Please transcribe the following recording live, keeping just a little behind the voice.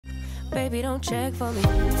Baby, don't check for me.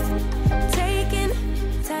 Taking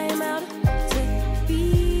time out to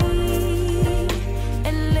be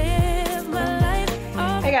and live my life.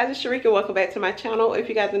 Hey guys, it's Sharika. Welcome back to my channel. If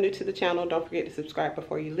you guys are new to the channel, don't forget to subscribe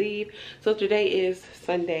before you leave. So today is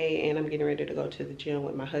Sunday and I'm getting ready to go to the gym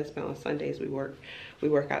with my husband. On Sundays we work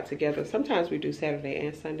out together. Sometimes we do Saturday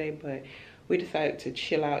and Sunday, but we decided to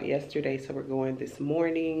chill out yesterday, so we're going this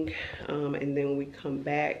morning, and then we come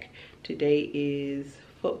back. Today is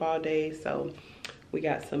football day, so we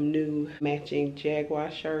got some new matching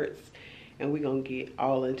Jaguar shirts and we're gonna get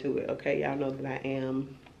all into it. Okay, y'all know that I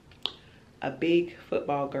am a big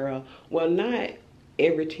football girl. Well, not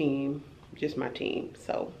every team, just my team.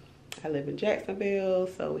 So I live in Jacksonville,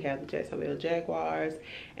 so we have the Jacksonville Jaguars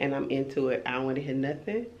and I'm into it. I don't want to hear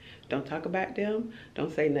nothing. Don't talk about them.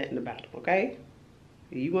 Don't say nothing about them, okay?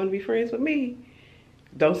 If you want to be friends with me,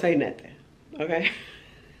 don't say nothing, okay?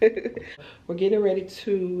 We're getting ready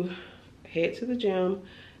to head to the gym.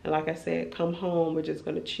 And like I said, come home. We're just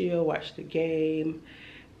going to chill, watch the game,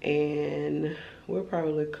 and we'll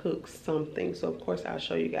probably cook something. So, of course, I'll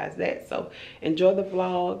show you guys that. So, enjoy the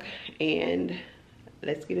vlog, and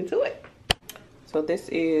let's get into it. So, this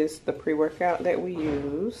is the pre-workout that we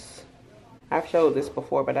use. I've showed this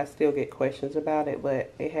before, but I still get questions about it.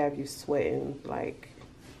 But it have you sweating like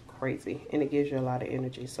crazy, and it gives you a lot of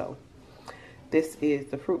energy. So this is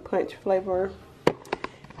the fruit punch flavor,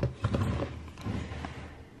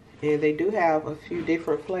 and they do have a few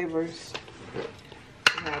different flavors.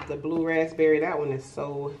 They have the blue raspberry. That one is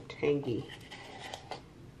so tangy,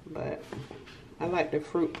 but I like the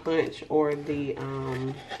fruit punch, or the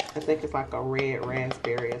I think it's like a red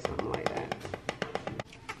raspberry or something like that.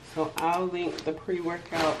 So I'll link the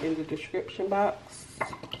pre-workout in the description box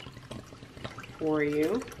for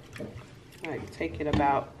you. I take it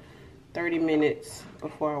about 30 minutes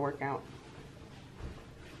before I work out.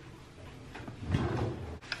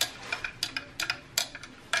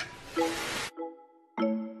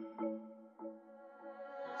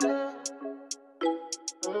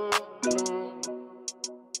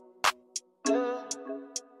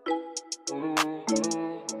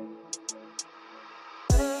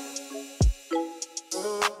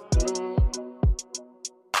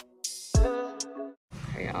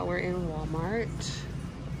 We're in Walmart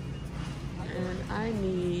and I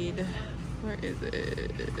need, where is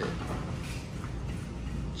it?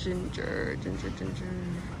 Ginger. Some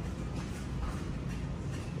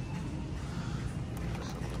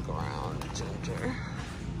ground ginger.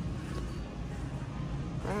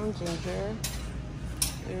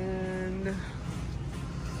 And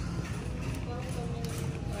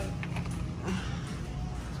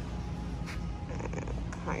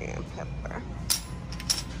cayenne pepper.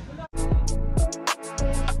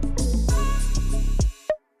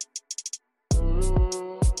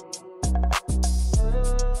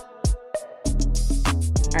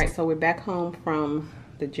 Alright, so we're back home from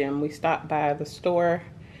the gym. We stopped by the store,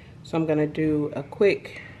 so I'm gonna do a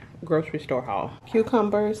quick grocery store haul.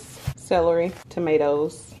 Cucumbers, celery,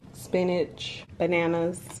 tomatoes, spinach,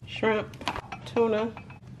 bananas, shrimp, tuna,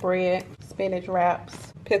 bread, spinach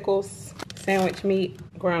wraps, pickles, sandwich meat,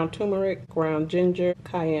 ground turmeric, ground ginger,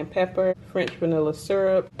 cayenne pepper, French vanilla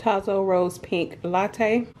syrup, Tazo rose pink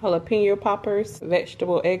latte, jalapeno poppers,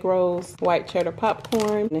 vegetable egg rolls, white cheddar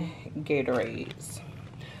popcorn, Gatorades.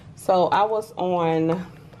 So I was on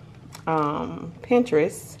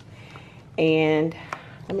Pinterest, and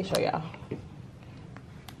let me show y'all.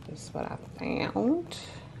 This is what I found.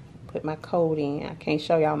 Put my code in. I can't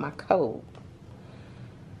show y'all my code.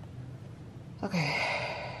 Okay.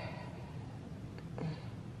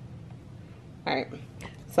 Alright.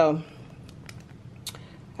 So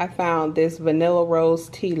I found this vanilla rose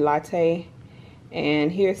tea latte,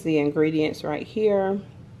 and here's the ingredients right here.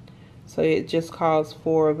 So it just calls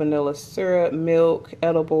for vanilla syrup, milk,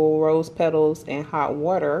 edible rose petals, and hot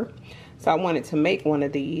water. So I wanted to make one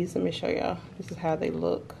of these. Let me show y'all. This is how they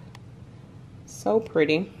look. So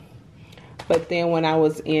pretty. But then when I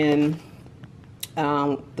was in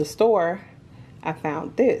the store, I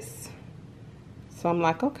found this. So I'm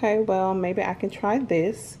like, okay, well, maybe I can try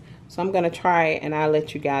this. So I'm going to try it, and I'll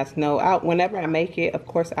let you guys know. Whenever I make it, of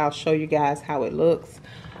course, I'll show you guys how it looks.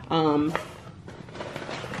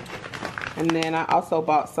 And then I also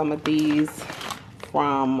bought some of these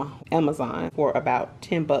from Amazon for about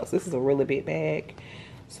 10 bucks. This is a really big bag.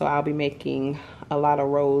 So I'll be making a lot of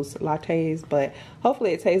rose lattes, but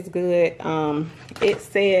hopefully it tastes good. It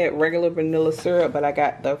said regular vanilla syrup, but I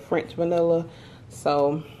got the French vanilla.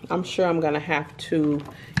 So I'm sure I'm gonna have to,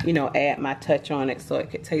 you know, add my touch on it so it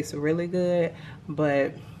could taste really good.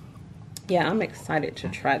 But yeah, I'm excited to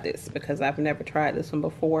try this because I've never tried this one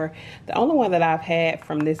before. The only one that I've had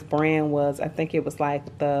from this brand was, I think it was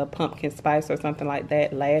like the pumpkin spice or something like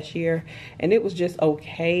that last year, and it was just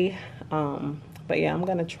okay. But yeah, I'm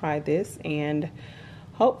gonna try this and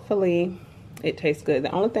hopefully it tastes good.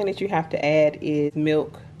 The only thing that you have to add is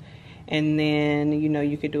milk, and then you know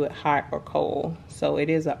you could do it hot or cold. So it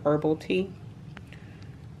is a herbal tea.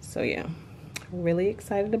 So yeah, really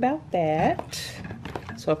excited about that.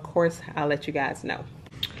 So of course I'll let you guys know.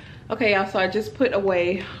 Okay y'all, so I just put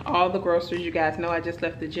away all the groceries. You guys know I just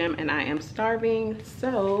left the gym and I am starving,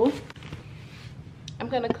 so I'm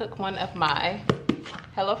gonna cook one of my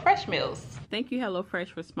HelloFresh meals. Thank you HelloFresh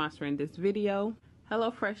for sponsoring this video.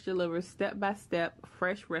 HelloFresh delivers step-by-step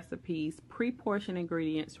fresh recipes, pre-portioned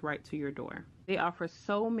ingredients right to your door. They offer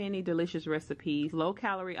so many delicious recipes,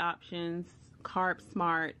 low-calorie options, carb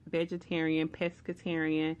smart, vegetarian,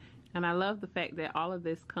 pescatarian, and I love the fact that all of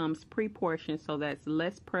this comes pre-portioned, so that's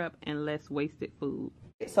less prep and less wasted food.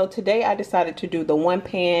 So today I decided to do the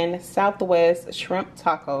one-pan Southwest shrimp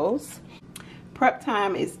tacos. Prep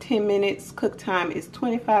time is 10 minutes, cook time is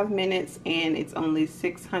 25 minutes, and it's only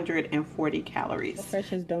 640 calories. HelloFresh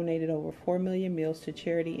has donated over 4 million meals to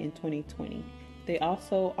charity in 2020. They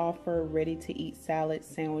also offer ready-to-eat salads,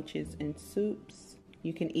 sandwiches, and soups.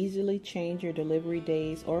 You can easily change your delivery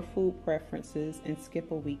days or food preferences and skip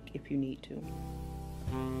a week if you need to.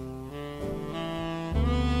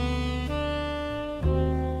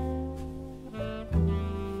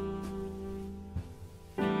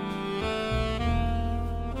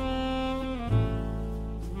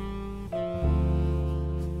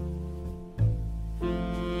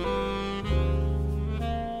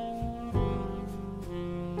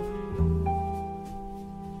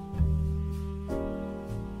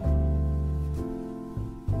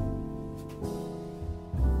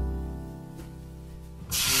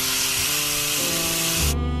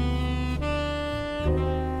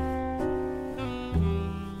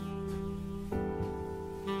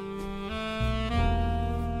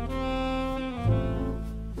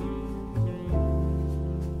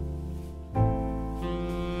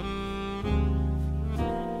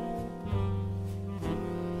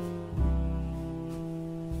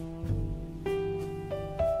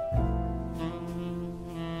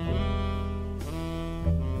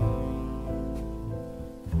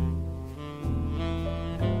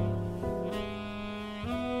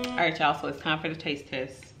 All right, y'all, so it's time for the taste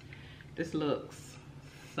test. This looks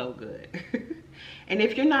so good. And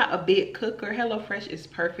if you're not a big cooker, HelloFresh is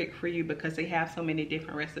perfect for you because they have so many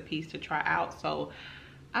different recipes to try out. So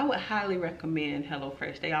I would highly recommend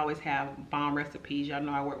HelloFresh. They always have bomb recipes. Y'all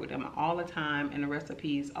know I work with them all the time, and the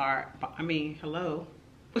recipes are, I mean, hello,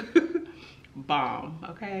 bomb,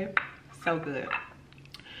 okay? So good.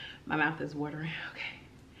 My mouth is watering. Okay,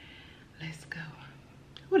 let's go.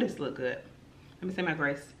 Oh, this look good. Let me say my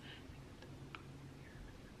grace.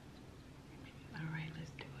 All right,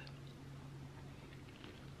 let's do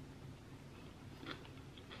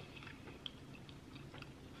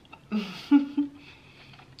it.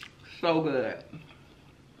 So good.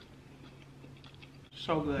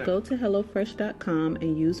 So good. Go to hellofresh.com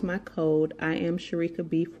and use my code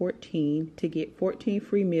IamSharikaB14 to get 14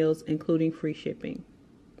 free meals, including free shipping.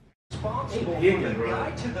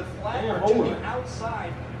 Guide to the flat or to the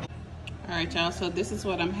outside. All right, y'all, so this is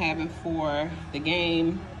what I'm having for the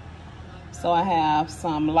game. So I have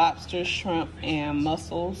some lobster, shrimp, and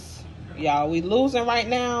mussels. Y'all, we losing right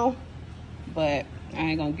now, but I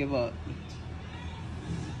ain't gonna give up.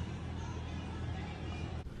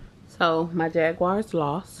 So my Jaguars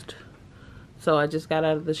lost. So I just got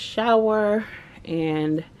out of the shower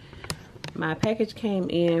and my package came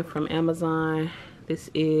in from Amazon. This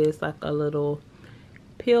is like a little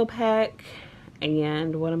pill pack,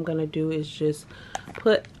 and what I'm gonna do is just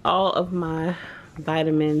put all of my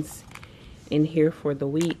vitamins in here for the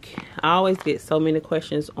week. I always get so many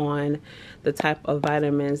questions on the type of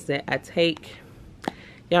vitamins that I take.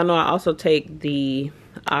 Y'all know I also take the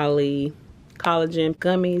Ollie collagen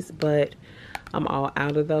gummies, but I'm all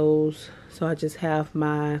out of those. So I just have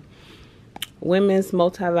my women's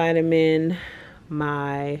multivitamin,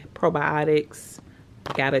 my probiotics.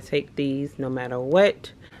 Gotta take these no matter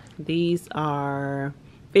what. These are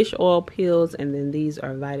fish oil pills, and then these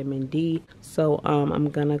are vitamin D. So I'm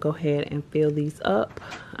gonna go ahead and fill these up.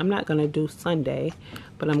 I'm not gonna do Sunday,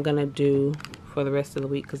 but I'm gonna do for the rest of the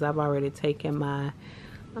week because I've already taken my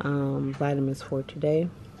vitamins for today.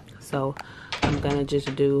 So I'm gonna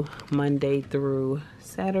just do Monday through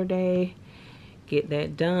Saturday, get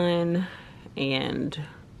that done, and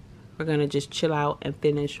we're gonna just chill out and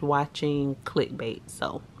finish watching clickbait.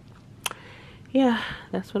 So yeah,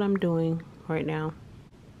 that's what I'm doing right now.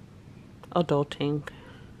 Adulting.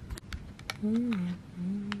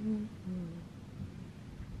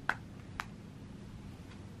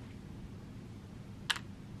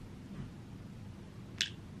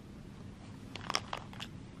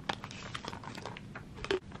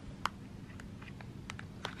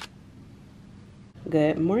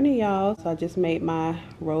 Good morning, y'all. So I just made my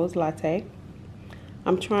rose latte.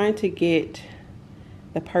 I'm trying to get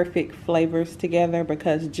the perfect flavors together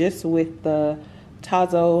because just with the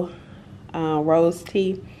Tazo rose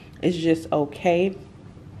tea, it's just okay.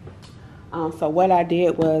 So what I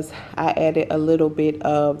did was I added a little bit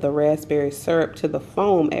of the raspberry syrup to the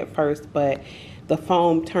foam at first, but the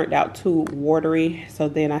foam turned out too watery. So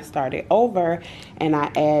then I started over and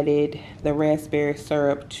I added the raspberry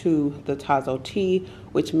syrup to the Tazo tea,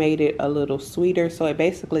 which made it a little sweeter. So it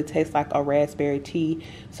basically tastes like a raspberry tea.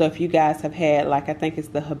 So if you guys have had, like, I think it's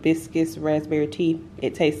the hibiscus raspberry tea,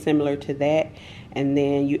 it tastes similar to that. And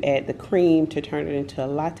then you add the cream to turn it into a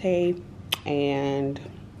latte. And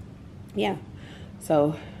yeah,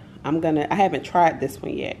 so I haven't tried this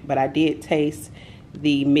one yet, but I did taste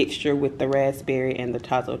the mixture with the raspberry and the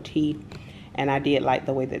Tazo tea, and I did like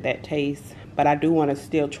the way that tastes. But I do want to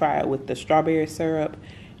still try it with the strawberry syrup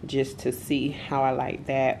just to see how I like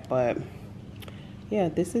that. But yeah,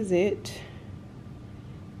 this is it.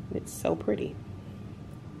 It's so pretty.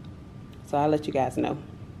 So I'll let you guys know.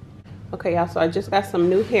 Okay, y'all, so I just got some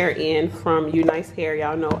new hair in from UNICE Hair.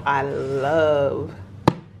 Y'all know I love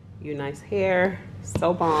UNICE Hair,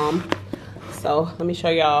 so bomb. So let me show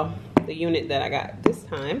y'all the unit that I got this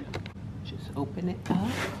time. Just open it up.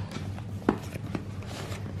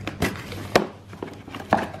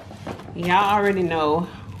 Y'all already know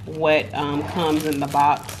what comes in the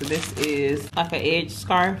box. So this is like an edge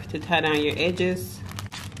scarf to tie down your edges.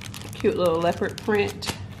 Cute little leopard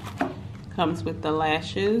print. Comes with the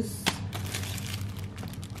lashes,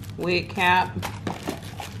 wig cap.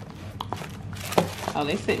 Oh,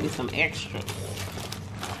 they sent me some extras.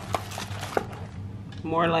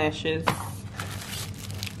 More lashes,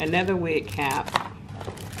 another wig cap,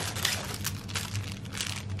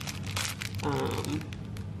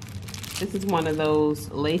 this is one of those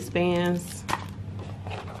lace bands,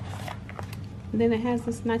 and then it has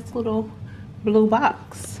this nice little blue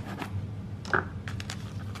box.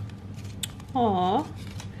 Aw,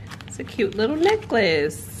 it's a cute little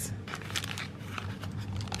necklace.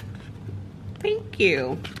 Thank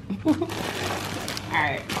you. All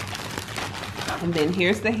right. And then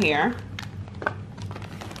here's the hair.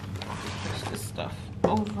 Push this stuff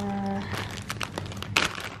over.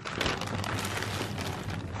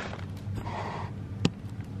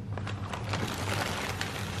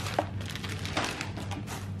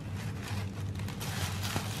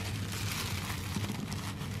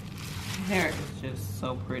 The hair is just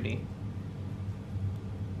so pretty.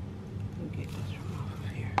 Let me get this from off of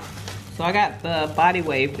here. So I got the body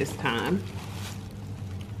wave this time.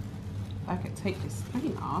 I could take this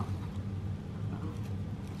thing off.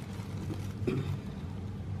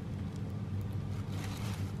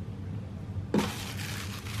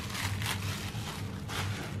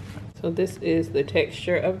 So this is the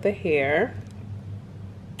texture of the hair.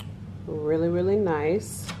 Really, really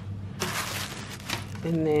nice.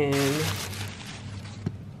 And then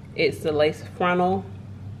it's the lace frontal.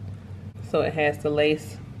 So it has the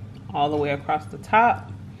lace all the way across the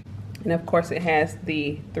top. And of course it has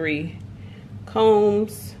the 3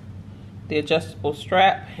 combs, the adjustable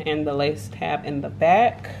strap, and the lace tab in the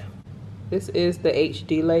back. This is the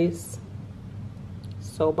HD lace.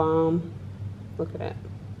 So bomb. Look at that.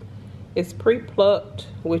 It's pre-plucked,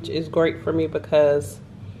 which is great for me because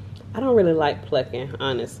I don't really like plucking,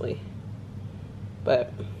 honestly.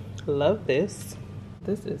 But love this.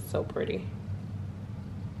 This is so pretty.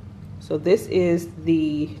 So this is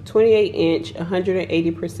the 28-inch,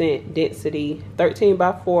 180% density,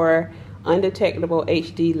 13x4 undetectable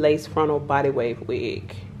HD lace frontal body wave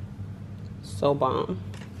wig. So bomb.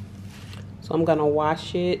 So I'm gonna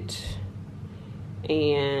wash it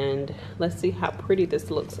and let's see how pretty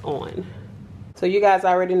this looks on. So you guys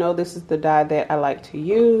already know this is the dye that I like to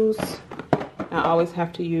use. I always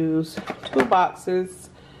have to use 2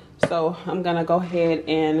 boxes. So I'm gonna go ahead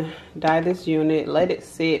and dye this unit, let it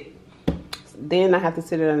sit. Then I have to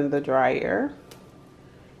sit it under the dryer.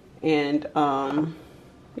 And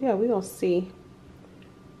yeah, we're gonna see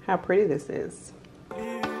how pretty this is.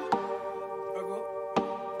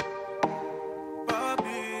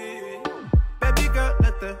 Baby girl,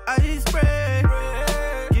 let the ice break.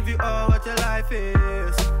 Give you all what your life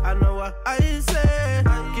is. I know what I say.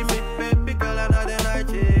 Give me, baby girl, another night,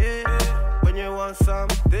 yeah. When you want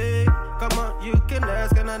something, come on, you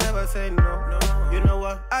say no. You know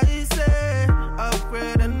what I say?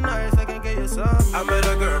 Upgrade and nice, I can get you some. I met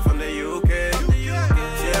a girl from the UK. She a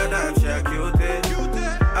dime, she a cutie.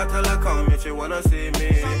 I tell her come if she wanna see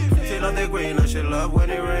me. She love the green and she love when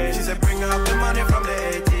it rains. She said bring up the money from the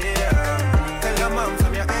ATM. Tell your mom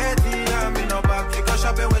from your ATM. Me no back, you go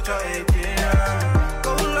shopping with your ATM.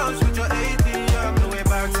 Go lunch with your ATM. The way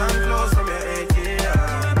back some clothes from your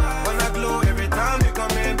ATM. When I glow every time you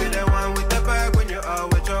come in, be the one with the bag when you are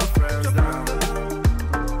with your friends.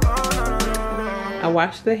 I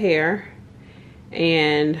washed the hair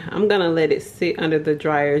and I'm gonna let it sit under the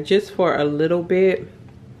dryer just for a little bit.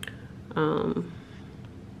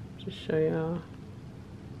 Just show y'all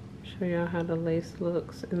how the lace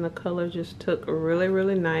looks, and the color just took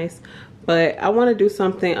really nice. But I want to do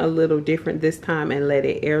something a little different this time and let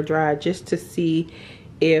it air dry just to see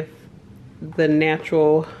if the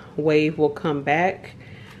natural wave will come back.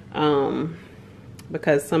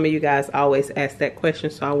 Because some of you guys always ask that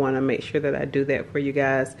question, so I want to make sure that I do that for you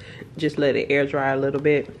guys. Just let it air dry a little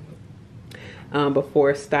bit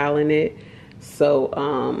before styling it. So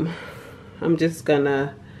I'm just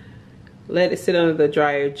gonna let it sit under the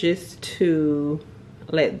dryer just to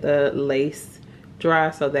let the lace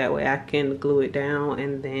dry, so that way I can glue it down,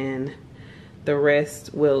 and then the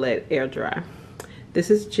rest will let air dry. This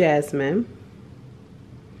is Jasmine.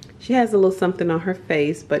 She has a little something on her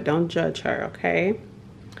face, but don't judge her, okay?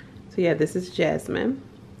 So yeah, this is Jasmine.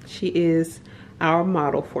 She is our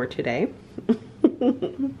model for today.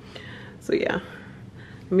 So yeah,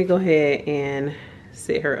 let me go ahead and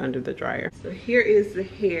sit her under the dryer. So here is the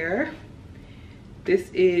hair.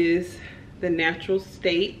 This is the natural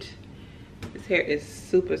state. This hair is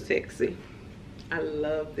super sexy. I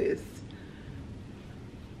love this.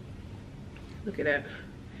 Look at that.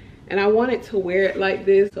 And I wanted to wear it like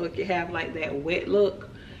this so it could have like that wet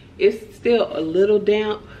look. It's still a little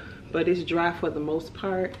damp, but it's dry for the most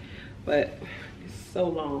part. But it's so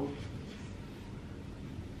long.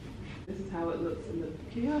 This is how it looks in the,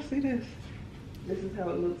 can y'all see this? This is how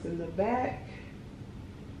it looks in the back.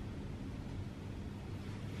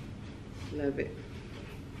 Love it.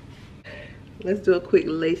 Let's do a quick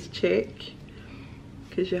lace check,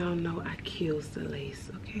 because y'all know I kills the lace,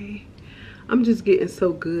 okay? I'm just getting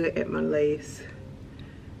so good at my lace.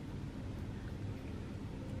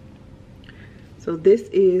 So this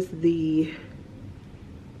is the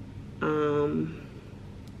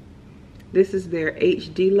this is their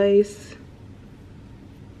HD lace.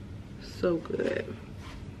 So good.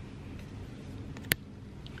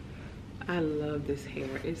 I love this hair.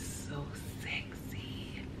 It's so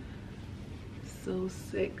sexy. So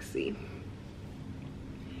sexy.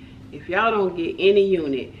 If y'all don't get any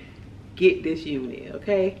unit, get this unit,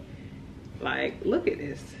 okay? Like, look at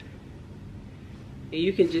this. And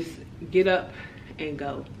you can just get up and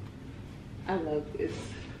go. I love this.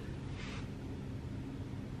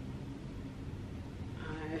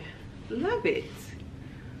 I love it.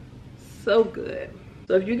 So good.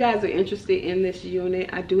 So if you guys are interested in this unit,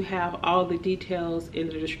 I do have all the details in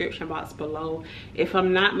the description box below. If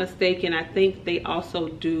I'm not mistaken, I think they also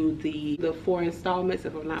do the 4 installments,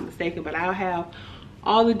 if I'm not mistaken, but I'll have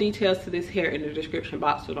all the details to this hair in the description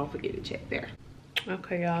box, so don't forget to check there.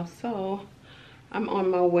 Okay, y'all, so I'm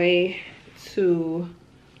on my way to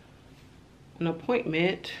an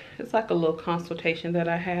appointment. It's like a little consultation that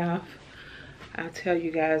I have. I'll tell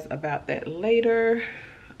you guys about that later.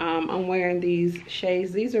 I'm wearing these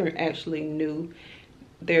shades. These are actually new.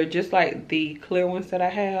 They're just like the clear ones that I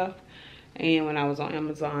have. And when I was on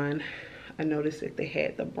Amazon, I noticed that they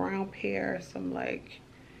had the brown pair. So I'm like,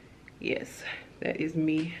 yes, that is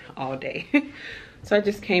me all day. So I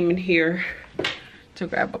just came in here to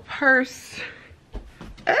grab a purse.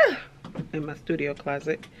 In my studio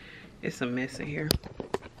closet. It's a mess in here.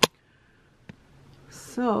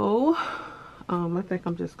 So I think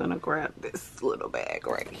I'm just gonna grab this little bag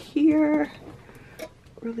right here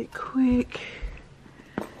really quick.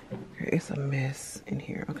 It's a mess in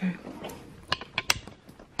here, okay?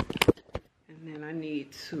 And then I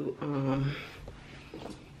need to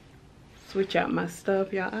switch out my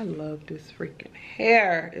stuff, y'all. I love this freaking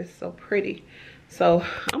hair. It's so pretty. So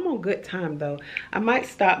I'm on good time though. I might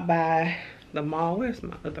stop by the mall. Where's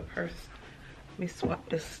my other purse? Let me swap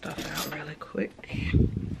this stuff out really quick.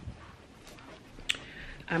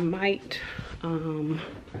 I might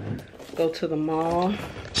go to the mall.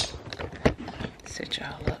 Set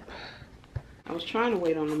y'all up. I was trying to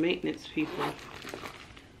wait on the maintenance people,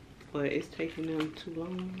 but it's taking them too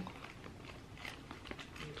long.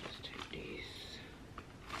 Let me just take these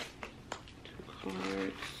 2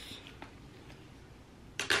 cards.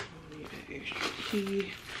 I need an extra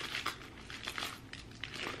key.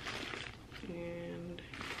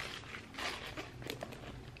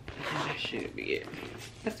 should be it.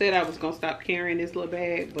 I said I was gonna stop carrying this little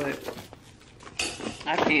bag, but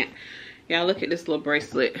I can't. Y'all, look at this little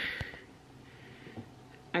bracelet.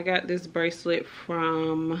 I got this bracelet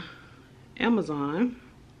from Amazon.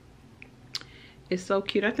 It's so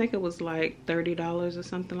cute. I think it was like $30 or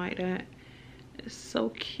something like that. It's so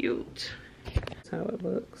cute. That's how it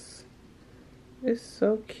looks. It's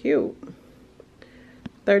so cute.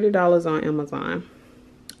 $30 on Amazon.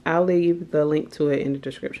 I'll leave the link to it in the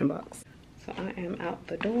description box. So I am out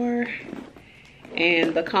the door,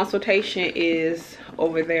 and the consultation is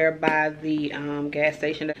over there by the gas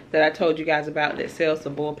station that I told you guys about that sells the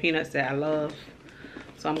boiled peanuts that I love.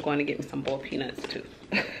 So I'm going to get me some boiled peanuts too.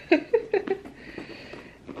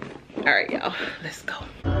 All right, y'all, let's go.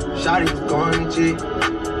 Shawty's going legit.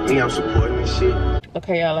 Me, I'm supporting this shit.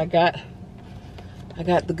 Okay, y'all, I got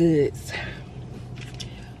the goods.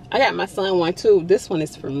 I got my son one too. This one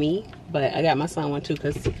is for me, but I got my son one too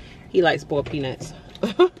because he likes boiled peanuts.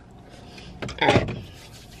 All right.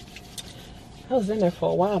 I was in there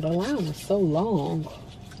for a while. The line was so long.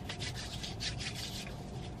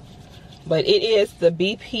 But it is the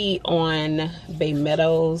BP on Bay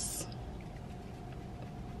Meadows.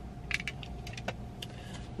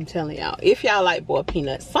 I'm telling y'all, if y'all like boiled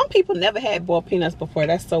peanuts. Some people never had boiled peanuts before.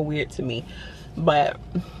 That's so weird to me. But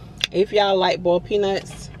if y'all like boiled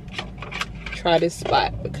peanuts, try this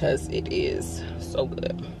spot because it is so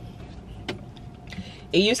good.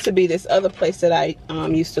 It used to be this other place that I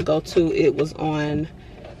used to go to. It was on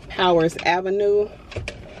Powers Avenue.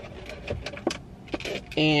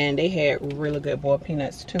 And they had really good boiled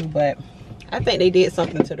peanuts too. But I think they did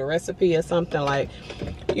something to the recipe or something, like,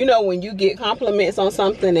 you know, when you get compliments on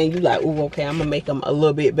something and you like, ooh, okay, I'm gonna make them a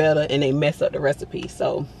little bit better, and they mess up the recipe.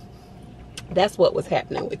 So that's what was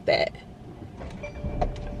happening with that.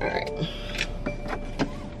 All right,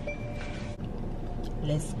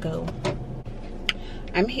 let's go.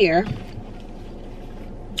 I'm here.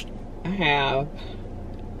 I have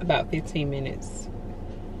about 15 minutes.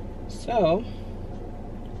 So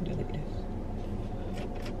delete this.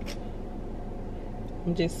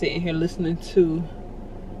 I'm just sitting here listening to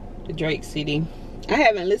the Drake CD. I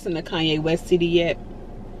haven't listened to Kanye West CD yet,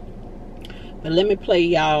 but let me play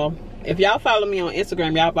y'all. If y'all follow me on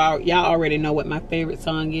Instagram, y'all already know what my favorite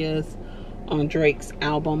song is on Drake's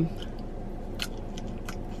album.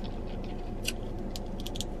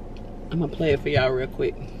 I'm gonna play it for y'all real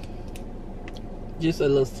quick. Just a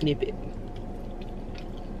little snippet.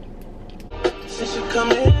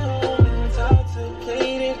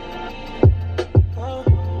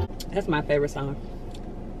 That's my favorite song.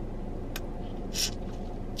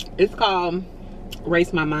 It's called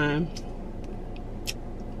Race My Mind.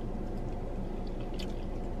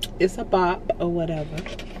 It's a bop or whatever.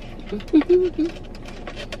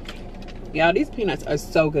 Y'all, these peanuts are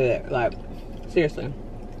so good. Like, seriously.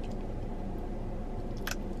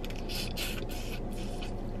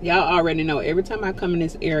 Y'all already know, every time I come in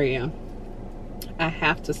this area, I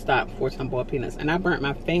have to stop for some boiled peanuts. And I burnt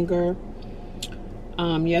my finger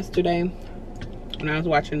yesterday when I was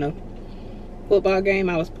watching the football game.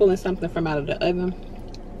 I was pulling something from out of the oven.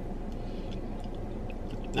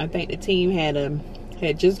 I think the team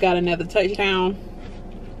had just got another touchdown,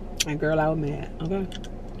 and girl, I was mad. Okay,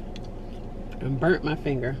 and burnt my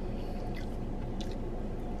finger.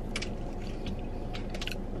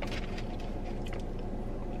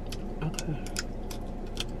 Okay,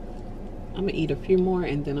 I'm gonna eat a few more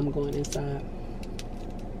and then I'm going inside.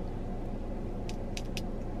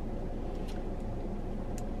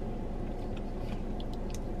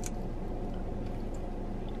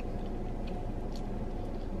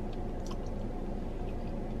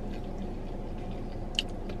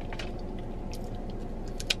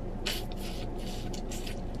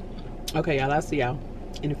 Okay, y'all, I'll see y'all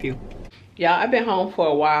in a few. Y'all, I've been home for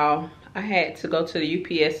a while. I had to go to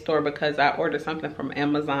the UPS store because I ordered something from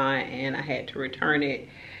Amazon and I had to return it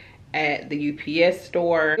at the UPS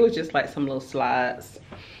store. It was just like some little slides,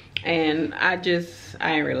 and I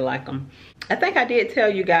ain't really like them. I think I did tell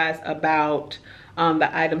you guys about the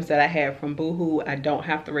items that I had from Boohoo. I don't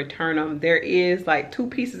have to return them. There is like 2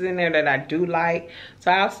 pieces in there that I do like,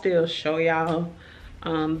 so I'll still show y'all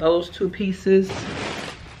those 2 pieces.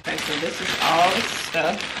 Okay, so this is all the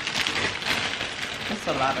stuff. That's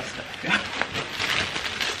a lot of stuff, y'all.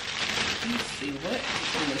 Let's see, what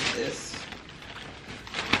is this?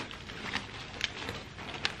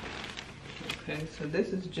 Okay, so this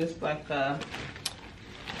is just like a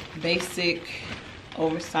basic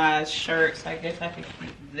oversized shirt. So I guess I can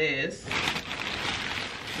keep this.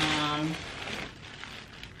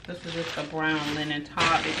 This is just a brown linen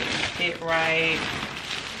top. It didn't fit right.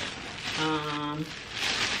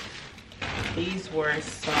 These were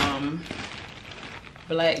some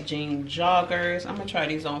black jean joggers. I'm gonna try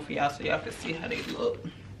these on for y'all so y'all can see how they look.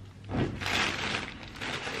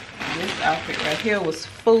 This outfit right here was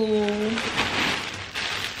full.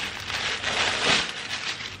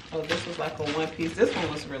 Oh, this was like a one piece. This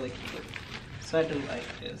one was really cute. So I do like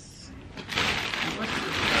this. And what's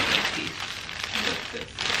this other piece? What's this?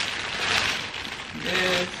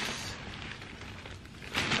 This.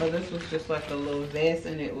 Oh, this was just like a little vest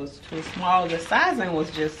and it was too small. The sizing was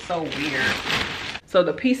just so weird. So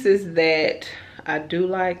the pieces that I do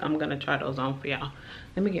like, I'm gonna try those on for y'all.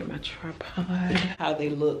 Let me get my tripod. How they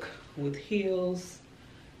look with heels.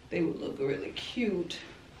 They would look really cute.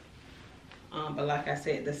 But like I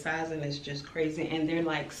said, the sizing is just crazy and they're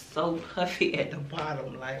like so puffy at the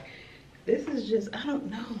bottom. Like this is just, I don't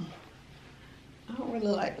know. I don't really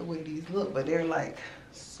like the way these look, but they're like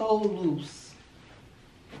so loose.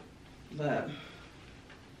 But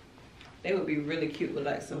they would be really cute with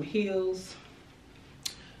like some heels.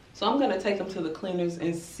 So I'm gonna take them to the cleaners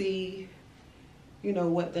and see, you know,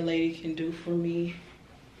 what the lady can do for me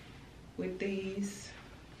with these.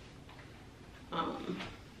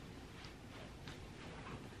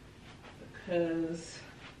 Because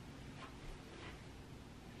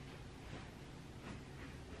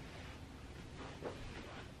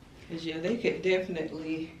yeah, they could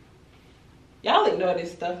definitely, y'all ignore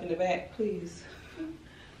this stuff in the back, please.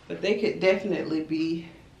 But they could definitely be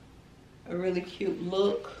a really cute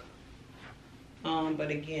look. But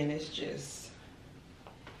again, it's just,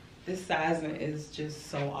 this sizing is just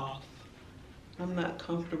so off. I'm not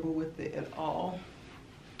comfortable with it at all.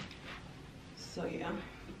 So yeah.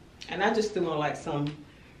 And I just threw on like some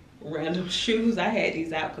random shoes. I had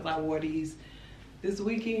these out because I wore these this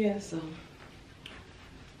weekend. So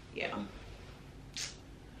yeah.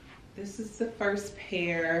 This is the first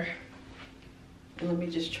pair. And let me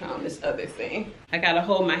just try on this other thing. I gotta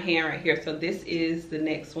hold my hand right here. So this is the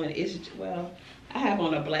next one. It's, well, I have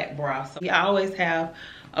on a black bra. So I always have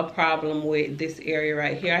a problem with this area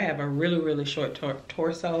right here. I have a really, really short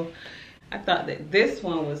torso. I thought that this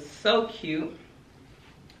one was so cute.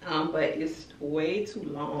 But it's way too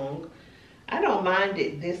long. I don't mind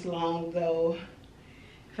it this long though.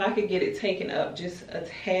 If I could get it taken up just a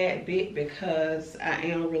tad bit because I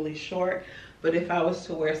am really short. But if I was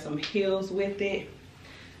to wear some heels with it,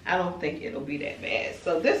 I don't think it'll be that bad.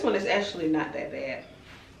 So this one is actually not that bad.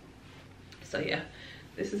 So yeah,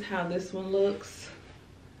 this is how this one looks.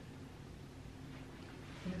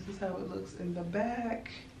 This is how it looks in the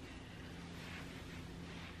back.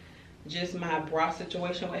 Just my bra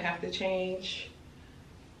situation would have to change.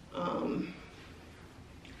 But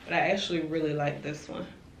I actually really like this one.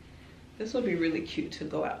 This would be really cute to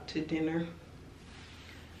go out to dinner.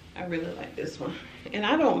 I really like this one. And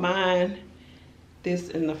I don't mind this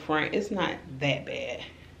in the front. It's not that bad.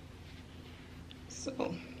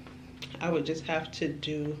 So I would just have to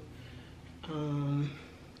do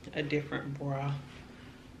a different bra.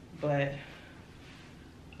 But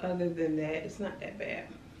other than that, it's not that bad.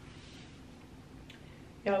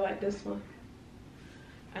 Y'all like this one?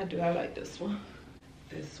 I do, I like this one.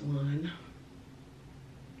 This one,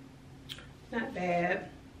 not bad.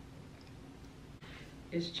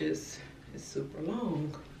 It's just, it's super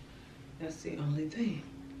long. That's the only thing,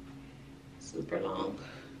 super long.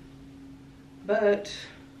 But,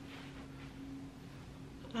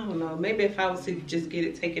 I don't know, maybe if I was to just get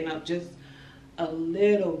it taken up just a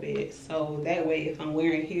little bit, so that way if I'm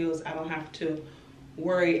wearing heels, I don't have to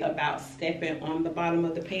worry about stepping on the bottom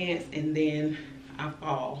of the pants and then I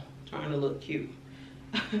fall trying to look cute.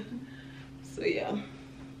 So yeah,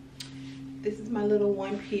 this is my little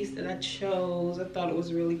one piece that I chose. I thought it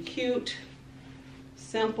was really cute,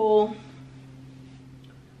 simple,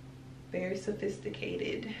 very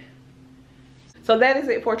sophisticated. So that is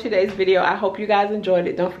it for today's video. I hope you guys enjoyed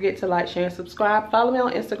it. Don't forget to like, share, and subscribe. Follow me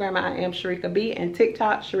on Instagram. I am Sharika B, and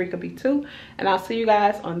TikTok Sharika B2. And I'll see you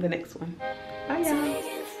guys on the next one. Bye, y'all.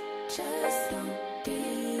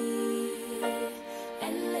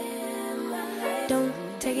 Don't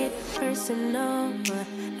take it personal,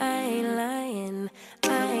 I ain't lying.